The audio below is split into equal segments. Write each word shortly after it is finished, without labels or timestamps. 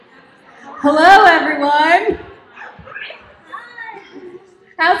Hello, everyone.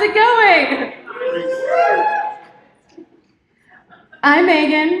 How's it going? I'm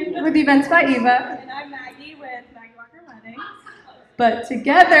Megan with Events by Eva. And I'm Maggie with Maggie Walker Weddings. But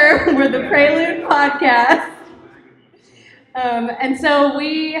together, we're the Prelude Podcast. And so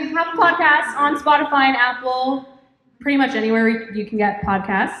we have a podcast on Spotify and Apple, pretty much anywhere you can get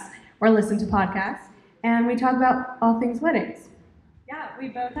podcasts or listen to podcasts. And we talk about all things weddings. Yeah, we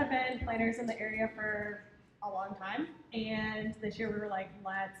both have been planners in the area for a long time. And this year we were like,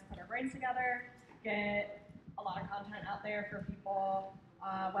 let's put our brains together, get a lot of content out there for people,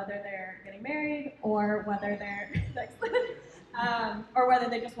 whether they're getting married or whether they're or whether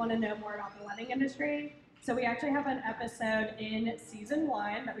they just want to know more about the wedding industry. So we actually have an episode in season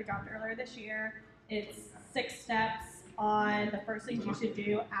 1 that we dropped earlier this year. It's 6 steps on the first things you should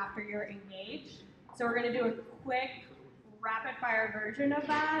do after you're engaged. So we're going to do a quick rapid fire version of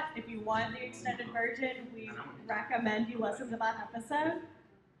that. If you want the extended version, we recommend you listen to that episode.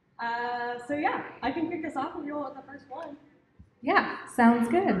 So yeah, I can kick this off if you want with the first one. Yeah, sounds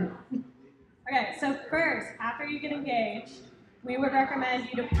good. Okay, so first, after you get engaged, we would recommend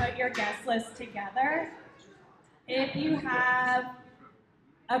you to put your guest list together. If you have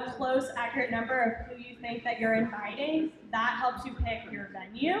a close, accurate number of who you think that you're inviting, that helps you pick your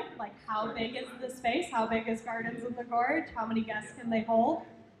venue. Like, how big is the space? How big is Gardens in the Gorge? How many guests can they hold?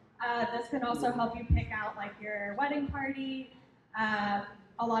 This can also help you pick out like your wedding party. A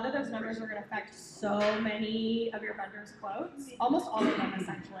lot of those numbers are going to affect so many of your vendors' quotes. Almost all of them,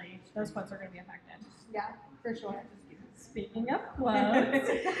 essentially. Those quotes are going to be affected. Yeah, for sure. Speaking of quotes.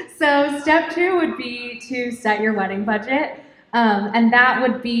 So step 2 would be to set your wedding budget. And that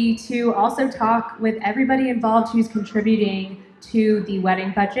would be to also talk with everybody involved who's contributing to the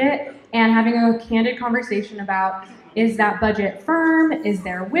wedding budget and having a candid conversation about, is that budget firm? Is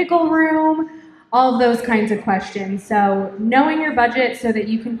there wiggle room? All of those kinds of questions. So knowing your budget so that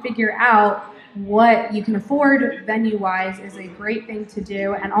you can figure out what you can afford venue-wise is a great thing to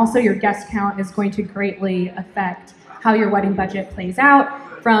do. And also your guest count is going to greatly affect how your wedding budget plays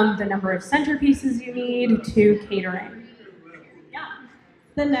out, from the number of centerpieces you need to catering. Yeah.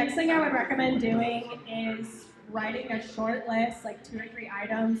 The next thing I would recommend doing is writing a short list, like 2 or 3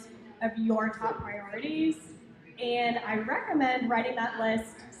 items of your top priorities. And I recommend writing that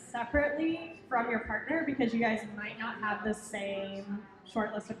list separately from your partner because you guys might not have the same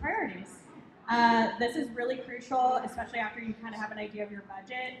short list of priorities. This is really crucial, especially after you kind of have an idea of your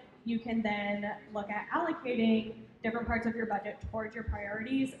budget. You can then look at allocating different parts of your budget towards your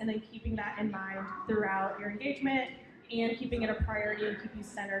priorities and then keeping that in mind throughout your engagement and keeping it a priority and keep you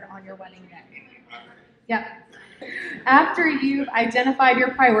centered on your wedding day. Yep. After you've identified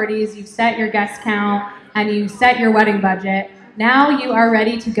your priorities, you've set your guest count, and you set your wedding budget, now you are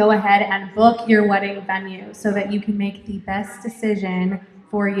ready to go ahead and book your wedding venue so that you can make the best decision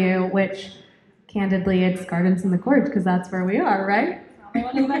for you, which, candidly, it's Gardens in the Gorge because that's where we are, right? Probably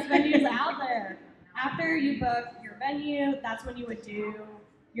one of the best venues out there. After you book your venue, that's when you would do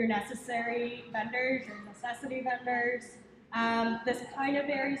your necessary vendors, your necessity vendors. This kind of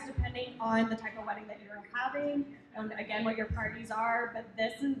varies depending on the type of wedding that you're having, and again, what your parties are, but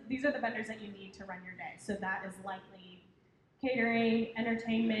these are the vendors that you need to run your day. So that is likely catering,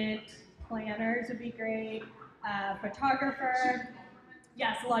 entertainment, planners would be great, photographer.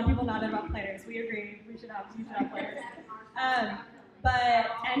 Yes, a lot of people nodded about planners. We agree, you should have planners. But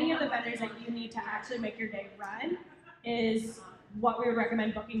any of the vendors that you need to actually make your day run is what we would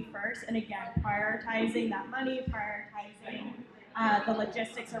recommend booking first. And again, prioritizing that money, prioritizing the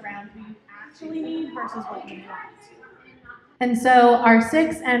logistics around who you actually need versus what you want. And so our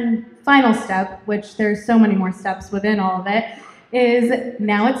 6th and final step, which there's so many more steps within all of it, is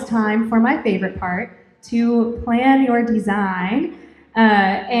now it's time for my favorite part, to plan your design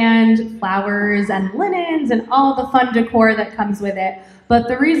and flowers and linens and all the fun decor that comes with it. But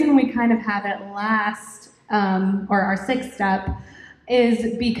the reason we kind of have it last, or our 6th step,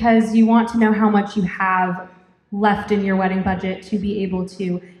 is because you want to know how much you have left in your wedding budget to be able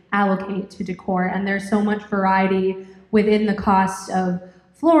to allocate to decor. And there's so much variety within the cost of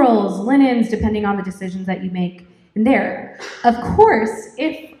florals, linens, depending on the decisions that you make in there. Of course,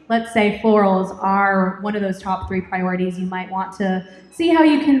 if, let's say, florals are one of those top 3 priorities, you might want to see how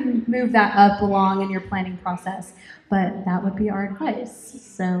you can move that up along in your planning process. But that would be our advice.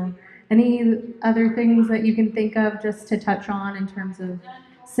 So any other things that you can think of just to touch on in terms of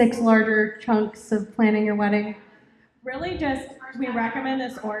 6 larger chunks of planning your wedding? Really just, we recommend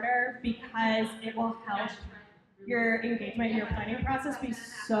this order because it will help your engagement and your planning process be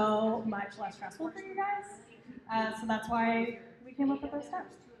so much less stressful for you guys. So that's why we came up with those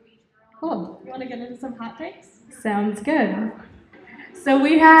steps. Cool. You want to get into some hot takes? Sounds good. So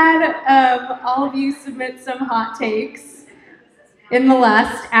we had all of you submit some hot takes in the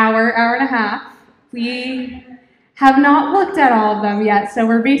last hour, hour and a half. We have not looked at all of them yet, so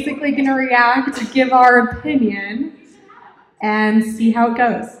we're basically going to react, give our opinion, and see how it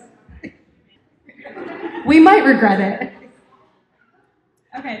goes. We might regret it.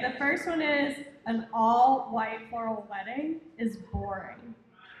 Okay, the first one is an all-white floral wedding is boring.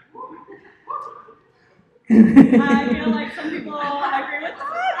 I feel like some people agree with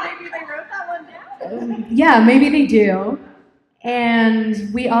that. Maybe they wrote that one down. Yeah, maybe they do.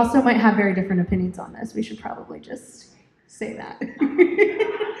 And we also might have very different opinions on this. We should probably just say that.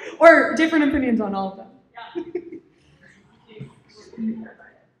 Or different opinions on all of them.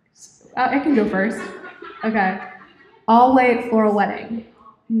 I can go first. Okay. All white floral wedding.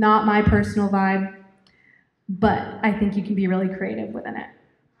 Not my personal vibe, but I think you can be really creative within it.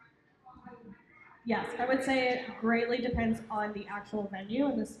 Yes, I would say it greatly depends on the actual venue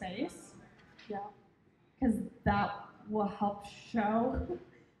and the space. Yeah. Because that will help show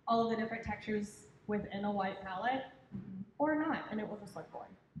all of the different textures within a white palette, or not, and it will just look boring.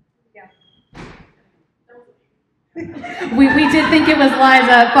 Yeah. we did think it was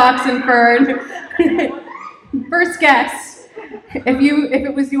Liza, Fox and Fern. First guess. If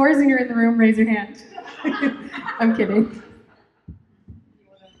it was yours and you're in the room, raise your hand. I'm kidding.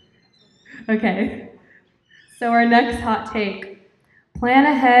 Okay. So our next hot take. Plan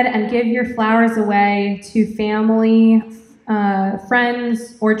ahead and give your flowers away to family,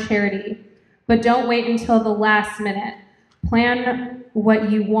 friends, or charity. But don't wait until the last minute. Plan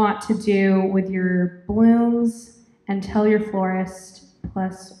what you want to do with your blooms and tell your florist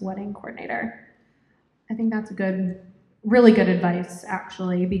plus wedding coordinator. I think that's really good advice,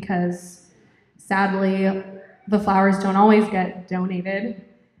 actually, because sadly, the flowers don't always get donated.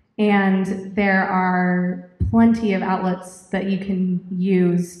 And there are plenty of outlets that you can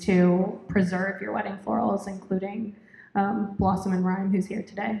use to preserve your wedding florals, including Blossom and Rhyme, who's here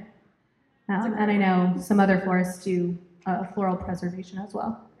today. And I know some other florists do floral preservation as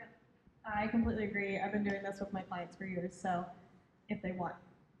well. I completely agree. I've been doing this with my clients for years, so if they want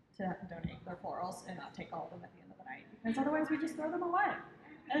to donate their florals and not take all of them at the end of the night, because otherwise we just throw them away,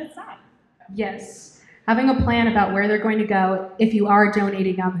 and it's sad. Yes. Having a plan about where they're going to go, if you are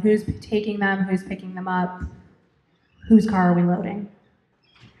donating them, who's taking them, who's picking them up, whose car are we loading?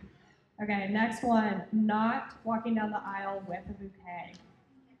 Okay, next one, not walking down the aisle with a bouquet.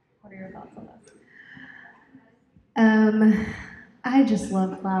 What are your thoughts on this? I just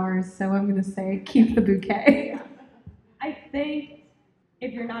love flowers, so I'm going to say keep the bouquet. I think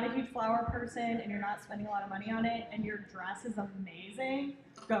if you're not a huge flower person and you're not spending a lot of money on it and your dress is amazing,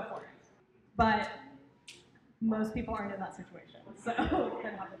 go for it. But most people aren't in that situation, so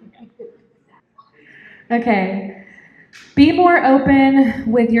then have a bouquet. Okay. Be more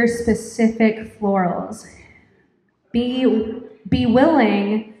open with your specific florals. Be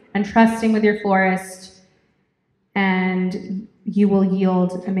willing and trusting with your florist, and you will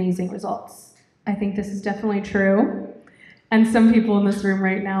yield amazing results. I think this is definitely true. And some people in this room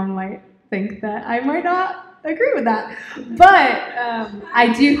right now might think that I might not agree with that. But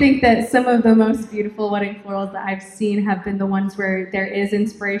I do think that some of the most beautiful wedding florals that I've seen have been the ones where there is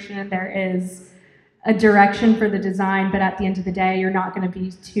inspiration and there is a direction for the design, but at the end of the day, you're not going to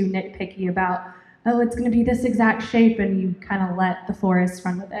be too nitpicky about, oh, it's going to be this exact shape, and you kind of let the florist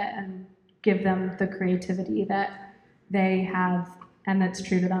run with it and give them the creativity that they have and that's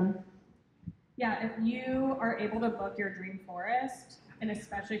true to them. Yeah, if you are able to book your dream florist, and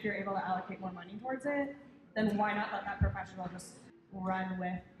especially if you're able to allocate more money towards it, then why not let that professional just run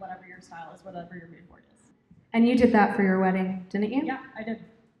with whatever your style is, whatever your mood board is. And you did that for your wedding, didn't you? Yeah, I did.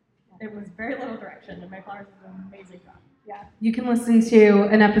 It was very little direction, and my flowers did an amazing job. Yeah. You can listen to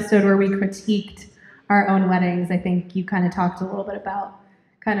an episode where we critiqued our own weddings. I think you kind of talked a little bit about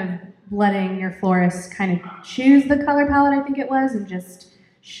kind of letting your florist kind of choose the color palette, I think it was, and just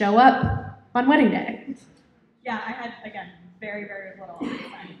show up on wedding day. Yeah, I had, again, very, very little on the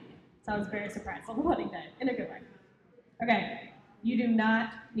side. So I was very surprised on the wedding day, in a good way. Okay, you do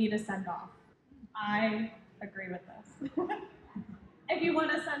not need a send-off. I agree with this. If you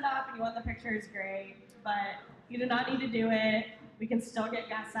want to send off and you want the pictures, great, but you do not need to do it. We can still get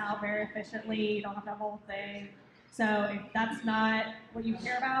guests out very efficiently. You don't have to have the whole thing. So if that's not what you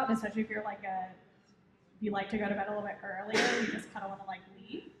care about, especially if you're like you like to go to bed a little bit earlier, you just kind of want to like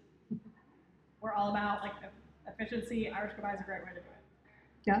leave. We're all about like efficiency. Irish goodbye is a great way to do it.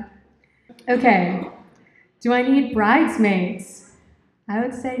 Yeah. Okay. Do I need bridesmaids? I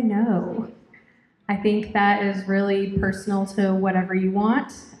would say no. I think that is really personal to whatever you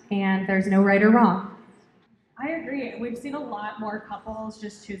want, and there's no right or wrong. I agree. We've seen a lot more couples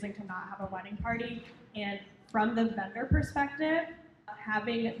just choosing to not have a wedding party. And from the vendor perspective,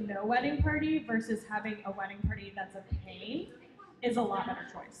 having no wedding party versus having a wedding party that's a pain is a lot better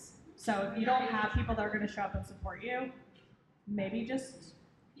choice. So if you don't have people that are going to show up and support you, maybe just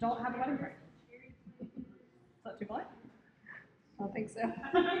don't have a wedding party. Is that too blunt? I don't think so.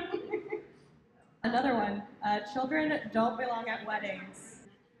 Another one, children don't belong at weddings.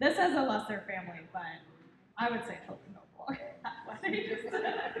 This has a lesser family, but I would say children don't belong at weddings.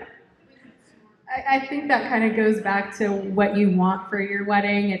 I think that kind of goes back to what you want for your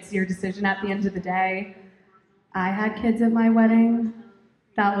wedding. It's your decision at the end of the day. I had kids at my wedding.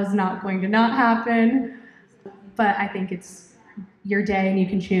 That was not going to not happen. But I think it's your day and you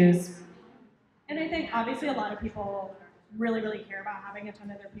can choose. And I think obviously a lot of people really, really care about having a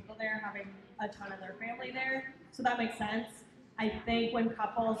ton of their people there, having a ton of their family there. So that makes sense. I think when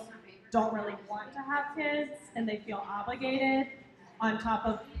couples don't really want to have kids and they feel obligated, on top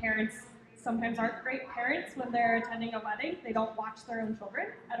of parents sometimes aren't great parents when they're attending a wedding, they don't watch their own children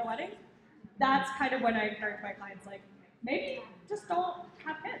at a wedding. That's kind of when I encourage my clients, like, maybe just don't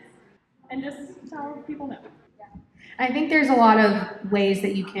have kids and just tell people no. Yeah. I think there's a lot of ways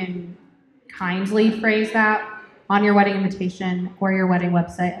that you can kindly phrase that on your wedding invitation or your wedding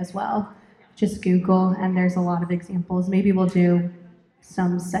website as well. Just Google, and there's a lot of examples. Maybe we'll do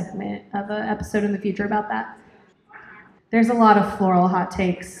some segment of an episode in the future about that. There's a lot of floral hot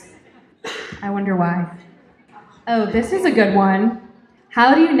takes. I wonder why. Oh, this is a good one.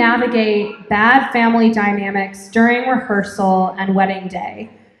 How do you navigate bad family dynamics during rehearsal and wedding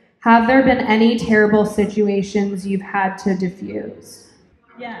day? Have there been any terrible situations you've had to diffuse?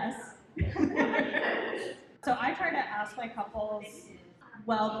 Yes. So I try to ask my couples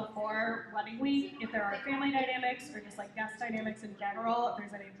well before wedding week if there are family dynamics or just like guest dynamics in general, if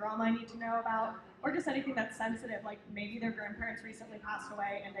there's any drama I need to know about, or just anything that's sensitive, like maybe their grandparents recently passed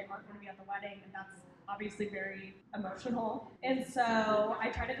away and they aren't going to be at the wedding, and that's obviously very emotional. And so I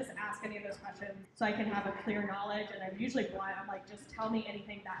try to just ask any of those questions so I can have a clear knowledge, and I'm usually blunt. I'm like, just tell me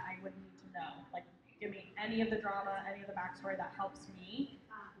anything that I would need to know. Like, give me any of the drama, any of the backstory that helps me.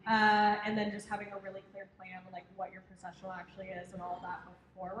 And then just having a really clear plan, like what your processional actually is and all of that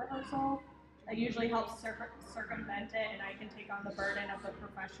before rehearsal. That usually helps circumvent it, and I can take on the burden of the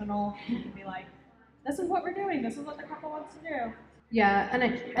professional and be like, this is what we're doing, this is what the couple wants to do. Yeah, and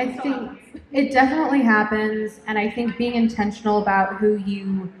I think it definitely happens, and I think being intentional about who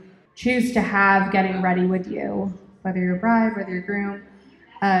you choose to have getting ready with you, whether you're a bride, whether you're a groom,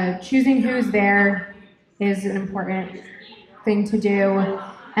 choosing who's there is an important thing to do.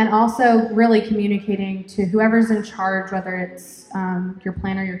 And also really communicating to whoever's in charge, whether it's your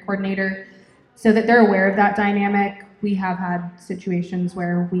planner, your coordinator, so that they're aware of that dynamic. We have had situations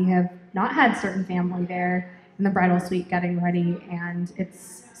where we have not had certain family there in the bridal suite getting ready, and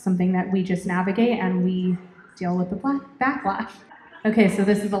it's something that we just navigate and we deal with the backlash. Okay, so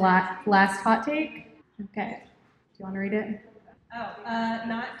this is the last hot take. Okay, do you want to read it?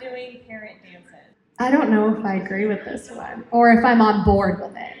 Not doing parent dances. I don't know if I agree with this one or if I'm on board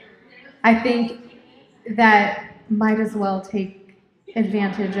with it. I think that might as well take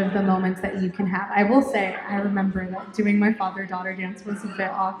advantage of the moments that you can have. I will say, I remember that doing my father-daughter dance was a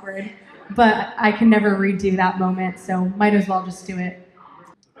bit awkward, but I can never redo that moment, so might as well just do it.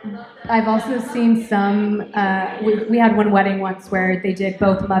 I've also seen some, we had one wedding once where they did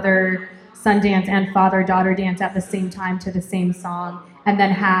both mother-son dance and father-daughter dance at the same time to the same song, and then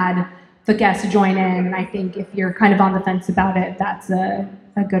had the guests join in, and I think if you're kind of on the fence about it, that's a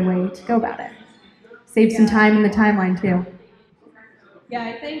good way to go about it. Save some time in the timeline too. Yeah,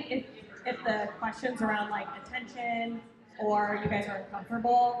 I think if the questions around like attention or you guys are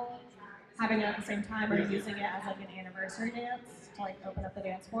uncomfortable having it at the same time or using it as like an anniversary dance to like open up the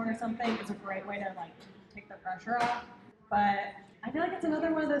dance floor or something is a great way to like take the pressure off. But I feel like it's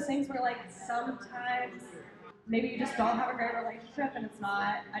another one of those things where like sometimes maybe you just don't have a great relationship and it's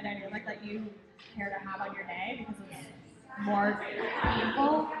not a dynamic that you care to have on your day because it's more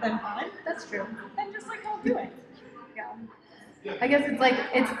painful than fun. That's true. Then just like don't do it. Yeah. I guess it's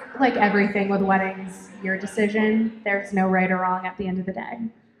like everything with weddings, your decision. There's no right or wrong at the end of the day.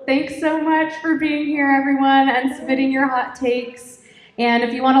 Thanks so much for being here, everyone, and submitting your hot takes. And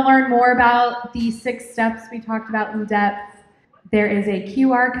if you want to learn more about the 6 steps we talked about in depth, there is a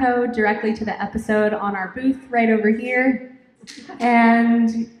QR code directly to the episode on our booth right over here.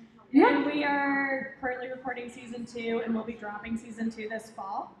 And yeah. And we are currently recording season 2, and we'll be dropping season 2 this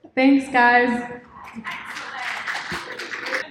fall. Thanks, guys.